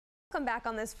Welcome back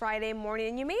on this Friday morning,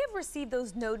 and you may have received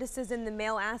those notices in the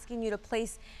mail asking you to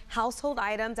place household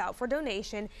items out for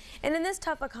donation. And in this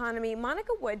tough economy,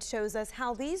 Monica Woods shows us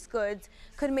how these goods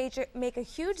could make a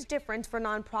huge difference for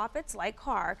nonprofits like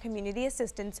CARH, Community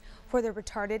Assistance for the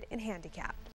Retarded and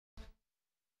Handicapped.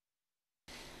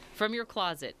 From your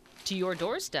closet to your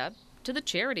doorstep to the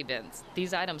charity bins,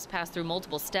 these items pass through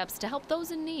multiple steps to help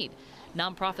those in need.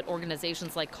 Nonprofit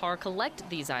organizations like CARH collect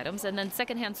these items, and then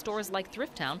secondhand stores like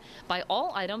Thrifttown buy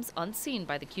all items unseen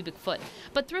by the cubic foot.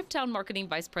 But Thrifttown Marketing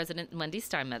Vice President Wendy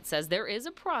Steinmetz says there is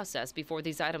a process before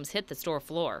these items hit the store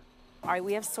floor.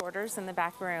 We have sorters in the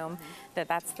back room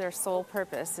that's their sole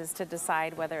purpose, is to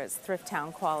decide whether it's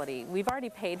Thrifttown quality. We've already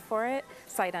paid for it,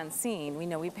 sight unseen. We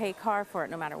know we pay CARH for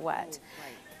it no matter what.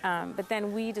 But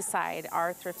then we decide,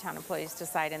 our Thrifttown employees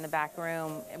decide in the back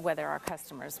room whether our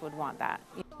customers would want that.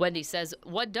 Wendy says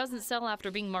what doesn't sell after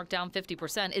being marked down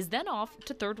 50% is then off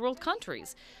to third world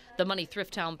countries. The money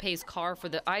Thrifttown pays CARH for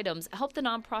the items help the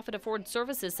nonprofit afford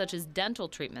services such as dental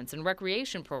treatments and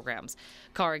recreation programs.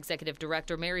 CARH Executive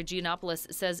Director Mary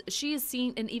Giannopoulos says she is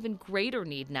seeing an even greater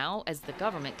need now as the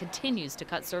government continues to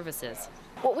cut services.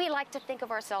 What we like to think of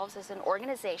ourselves as an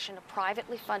organization, a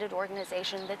privately funded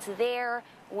organization that's there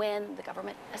when the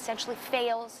government essentially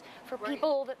fails for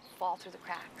people that fall through the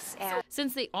cracks. And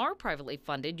since they are privately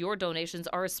funded, your donations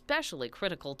are especially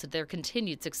critical to their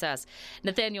continued success.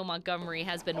 Nathaniel Montgomery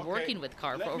has been working with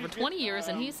CARH for over 20 years,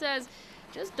 and he says,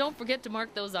 just don't forget to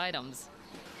mark those items.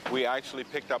 We actually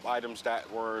picked up items that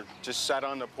were just sat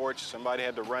on the porch. Somebody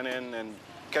had to run in and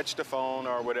catch the phone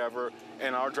or whatever,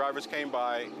 and our drivers came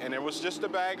by, and it was just a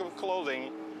bag of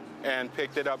clothing and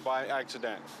picked it up by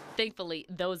accident. Thankfully,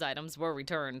 those items were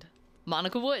returned.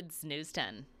 Monica Woods, News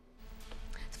 10.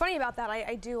 It's funny about that.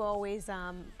 I do always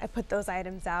I put those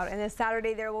items out, and this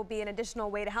Saturday there will be an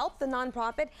additional way to help the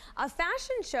nonprofit, a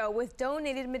fashion show with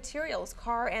donated materials.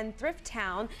 CARH and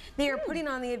Thrifttown, they are putting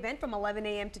on the event from 11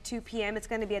 a.m. to 2 p.m. It's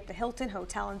going to be at the Hilton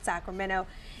Hotel in Sacramento.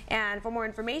 And for more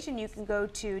information, you can go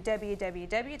to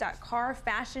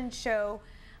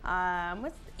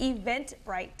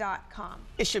www.carhfashionshow.eventbrite.com.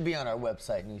 It should be on our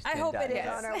website, News 10. I hope it is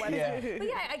on our website. Yeah. But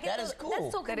yeah, I guess that is cool.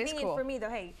 That's so convenient for me, though.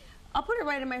 Hey, I'll put it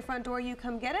right in my front door. You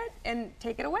come get it and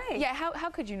take it away. Yeah, how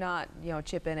could you not,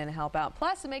 chip in and help out?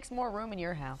 Plus, it makes more room in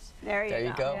your house. There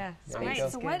you go. Yeah, All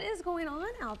right, so what is going on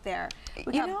out there?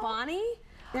 We got Bonnie.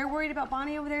 They're worried about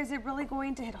Bonnie over there. Is it really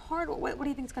going to hit hard? What do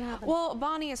you think is going to happen? Well,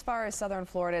 Bonnie, as far as southern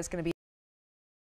Florida, is going to be